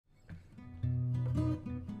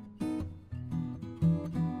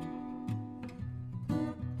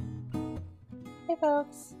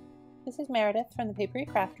folks, this is Meredith from the Papery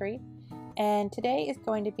Craftery, and today is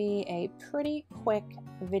going to be a pretty quick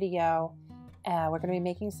video. We're going to be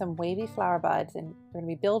making some wavy flower buds, and we're going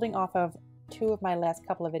to be building off of two of my last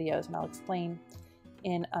couple of videos, and I'll explain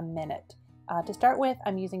in a minute. To start with,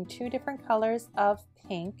 I'm using two different colors of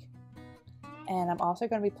pink, and I'm also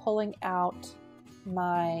going to be pulling out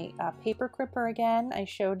my paper crimper again. I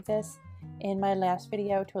showed this in my last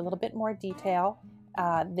video to a little bit more detail.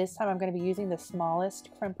 This time I'm going to be using the smallest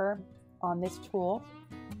crimper on this tool.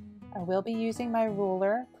 I will be using my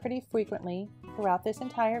ruler pretty frequently throughout this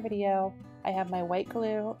entire video. I have my white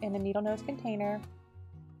glue in a needle nose container,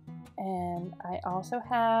 and I also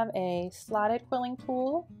have a slotted quilling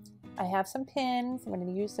tool. I have some pins. I'm going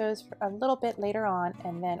to use those for a little bit later on,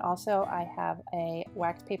 and then also I have a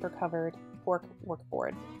wax paper covered cork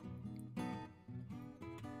workboard.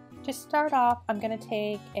 To start off, I'm going to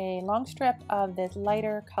take a long strip of this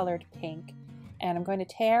lighter colored pink, and I'm going to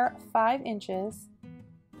tear 5 inches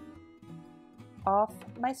off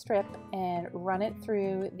my strip and run it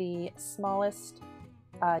through the smallest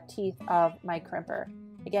teeth of my crimper.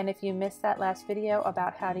 Again, if you missed that last video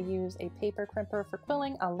about how to use a paper crimper for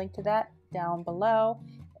quilling, I'll link to that down below,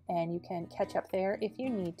 and you can catch up there if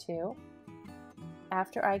you need to.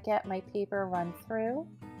 After I get my paper run through,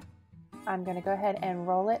 I'm going to go ahead and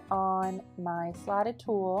roll it on my slotted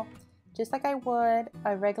tool, just like I would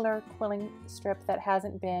a regular quilling strip that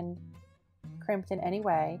hasn't been crimped in any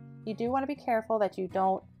way. You do want to be careful that you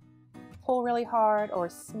don't pull really hard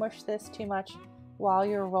or smush this too much while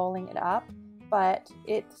you're rolling it up, but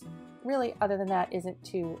it's really, other than that, isn't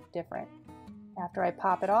too different. After I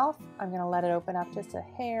pop it off, I'm going to let it open up just a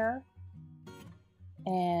hair,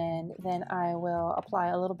 and then I will apply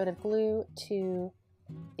a little bit of glue to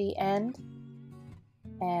the end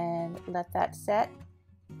and let that set,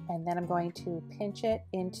 and then I'm going to pinch it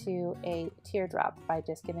into a teardrop by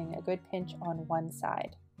just giving a good pinch on one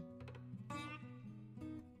side.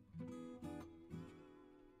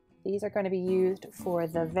 These are going to be used for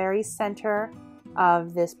the very center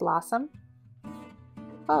of this blossom.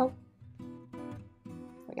 Oh,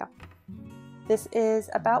 there we go. This is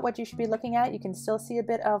about what you should be looking at. You can still see a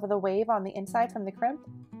bit of the wave on the inside from the crimp,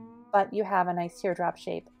 but you have a nice teardrop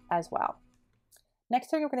shape as well. Next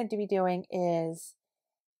thing we're going to be doing is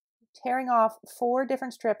tearing off 4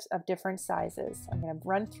 different strips of different sizes. I'm going to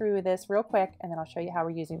run through this real quick, and then I'll show you how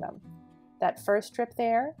we're using them. That first strip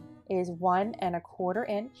there is 1 1/4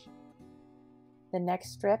 inch. The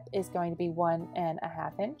next strip is going to be 1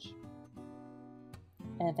 1/2 inch.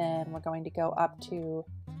 And then we're going to go up to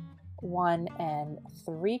 1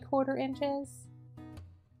 3/4 inches.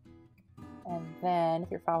 And then, if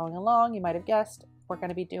you're following along, you might have guessed, we're going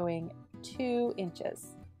to be doing 2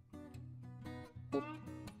 inches. Oop.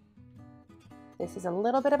 This is a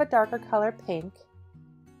little bit of a darker color pink.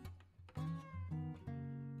 I'm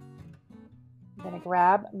going to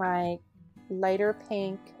grab my lighter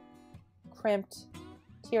pink crimped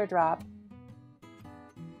teardrop,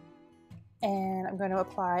 and I'm going to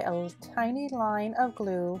apply a tiny line of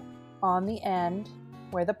glue on the end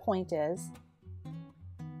where the point is.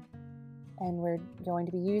 And we're going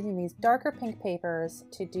to be using these darker pink papers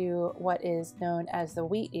to do what is known as the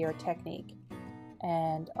wheat ear technique.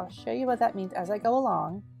 And I'll show you what that means as I go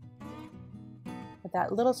along. With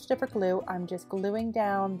that little strip of glue, I'm just gluing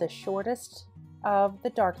down the shortest of the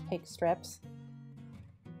dark pink strips.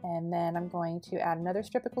 And then I'm going to add another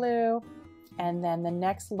strip of glue, and then the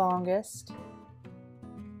next longest,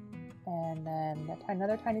 and then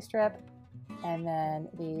another tiny strip, and then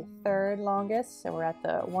the third longest. So we're at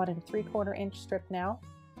the 1 3/4 inch strip now.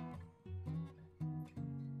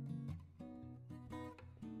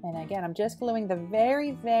 And again, I'm just gluing the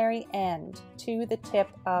very, very end to the tip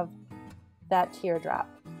of that teardrop.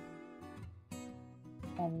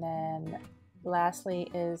 And then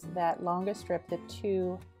lastly is that longest strip, the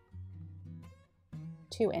 2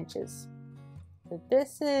 inches. So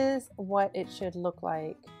this is what it should look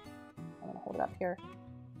like. I'm going to hold it up here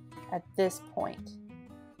at this point.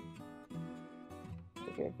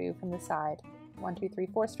 Give you a view from the side. 1 2 3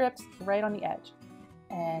 4 strips right on the edge.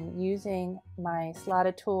 And using my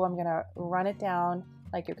slotted tool, I'm going to run it down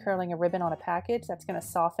like you're curling a ribbon on a package. That's going to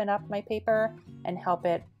soften up my paper and help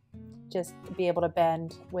it just be able to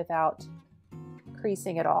bend without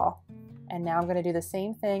creasing at all. And now I'm going to do the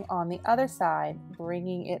same thing on the other side,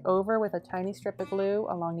 bringing it over with a tiny strip of glue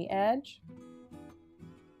along the edge.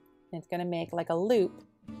 And it's going to make like a loop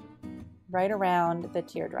right around the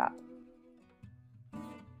teardrop. And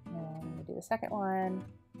I'm going to do the second one.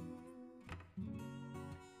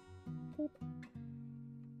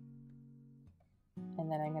 And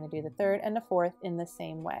then I'm going to do the third and the fourth in the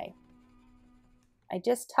same way. I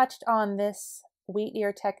just touched on this wheat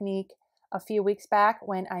ear technique a few weeks back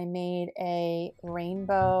when I made a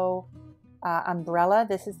rainbow umbrella.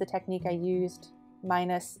 This is the technique I used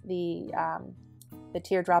minus the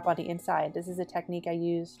teardrop on the inside. This is a technique I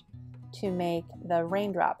used to make the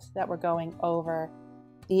raindrops that were going over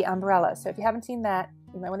the umbrella. So if you haven't seen that,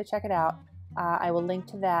 you might want to check it out. I will link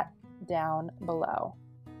to that down below.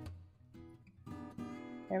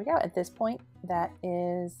 There we go. At this point, that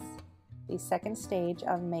is the second stage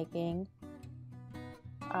of making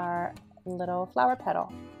our little flower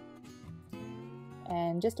petal.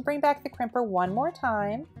 And just to bring back the crimper one more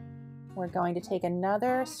time, we're going to take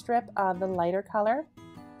another strip of the lighter color.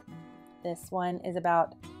 This one is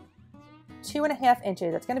about 2.5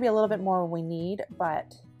 inches. It's going to be a little bit more than we need,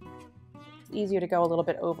 but it's easier to go a little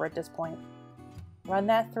bit over at this point. Run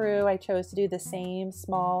that through. I chose to do the same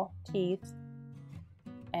small teeth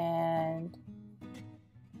and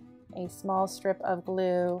a small strip of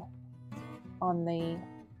glue on the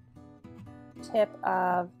tip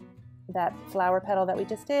of that flower petal that we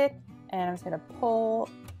just did, and I'm just going to pull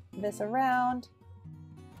this around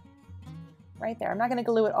right there. I'm not going to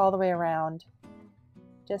glue it all the way around,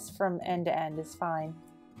 just from end to end is fine.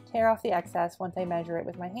 Tear off the excess once I measure it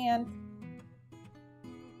with my hand,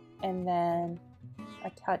 and then a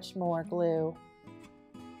touch more glue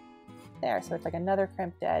there, so it's like another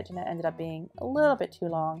crimped edge, and it ended up being a little bit too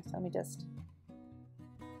long, so let me just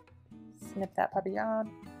snip that puppy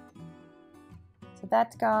on. So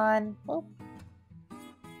that's gone. Oh.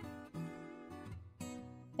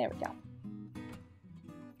 There we go.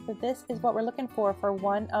 So this is what we're looking for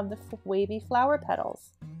one of the wavy flower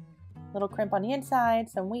petals. Little crimp on the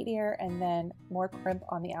inside, some wheat ear, and then more crimp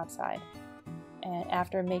on the outside. And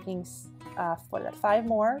after making 5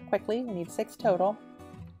 more quickly, we need 6 total.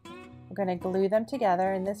 We're going to glue them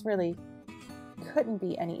together, and this really couldn't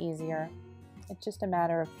be any easier. It's just a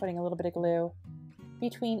matter of putting a little bit of glue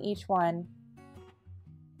between each one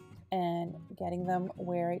and getting them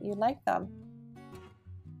where you like them.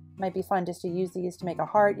 Might be fun just to use these to make a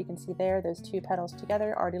heart. You can see there, those 2 petals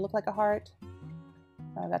together already look like a heart.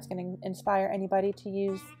 That's going to inspire anybody to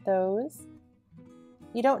use those.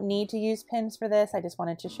 You don't need to use pins for this. I just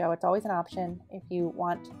wanted to show it's always an option if you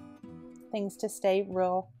want things to stay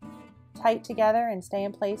real tight together and stay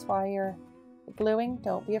in place while you're gluing.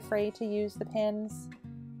 Don't be afraid to use the pins.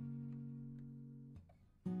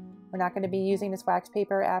 We're not going to be using this wax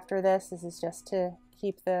paper after this. This is just to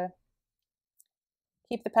keep the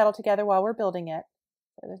petal together while we're building it.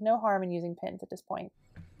 So there's no harm in using pins at this point.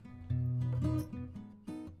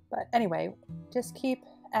 But anyway, just keep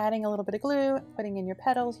adding a little bit of glue, putting in your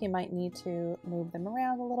petals. You might need to move them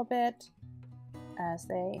around a little bit as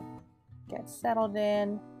they get settled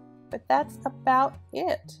in. But that's about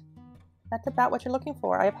it. That's about what you're looking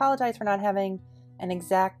for. I apologize for not having an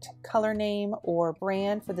exact color name or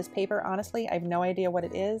brand for this paper. Honestly, I have no idea what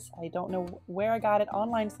it is. I don't know where I got it,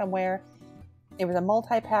 online somewhere. It was a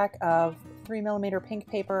multi-pack of 3mm pink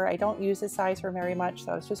paper. I don't use this size for very much,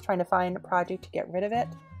 so I was just trying to find a project to get rid of it.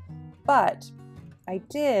 But I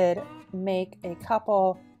did make a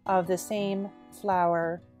couple of the same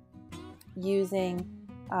flower using,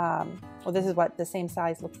 well, this is what the same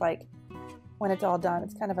size looks like when it's all done.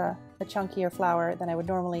 It's kind of a chunkier flower than I would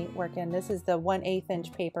normally work in. This is the 1/8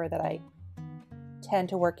 inch paper that I tend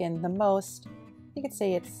to work in the most. You could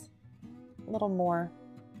say it's a little more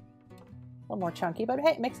chunky, but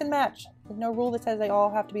hey, mix and match. There's no rule that says they all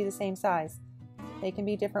have to be the same size. They can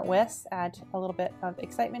be different widths, add a little bit of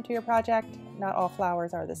excitement to your project. Not all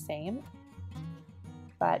flowers are the same,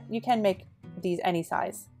 but you can make these any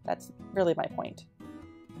size. That's really my point.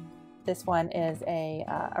 This one is a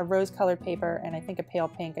rose-colored paper, and I think a pale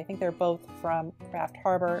pink. I think they're both from Craft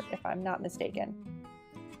Harbor, if I'm not mistaken.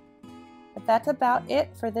 But that's about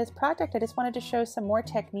it for this project. I just wanted to show some more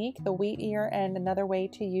technique, the wheat ear, and another way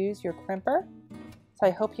to use your crimper. So I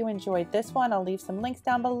hope you enjoyed this one. I'll leave some links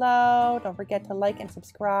down below. Don't forget to like and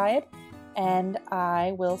subscribe, and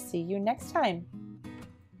I will see you next time.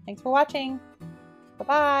 Thanks for watching.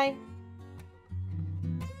 Bye-bye.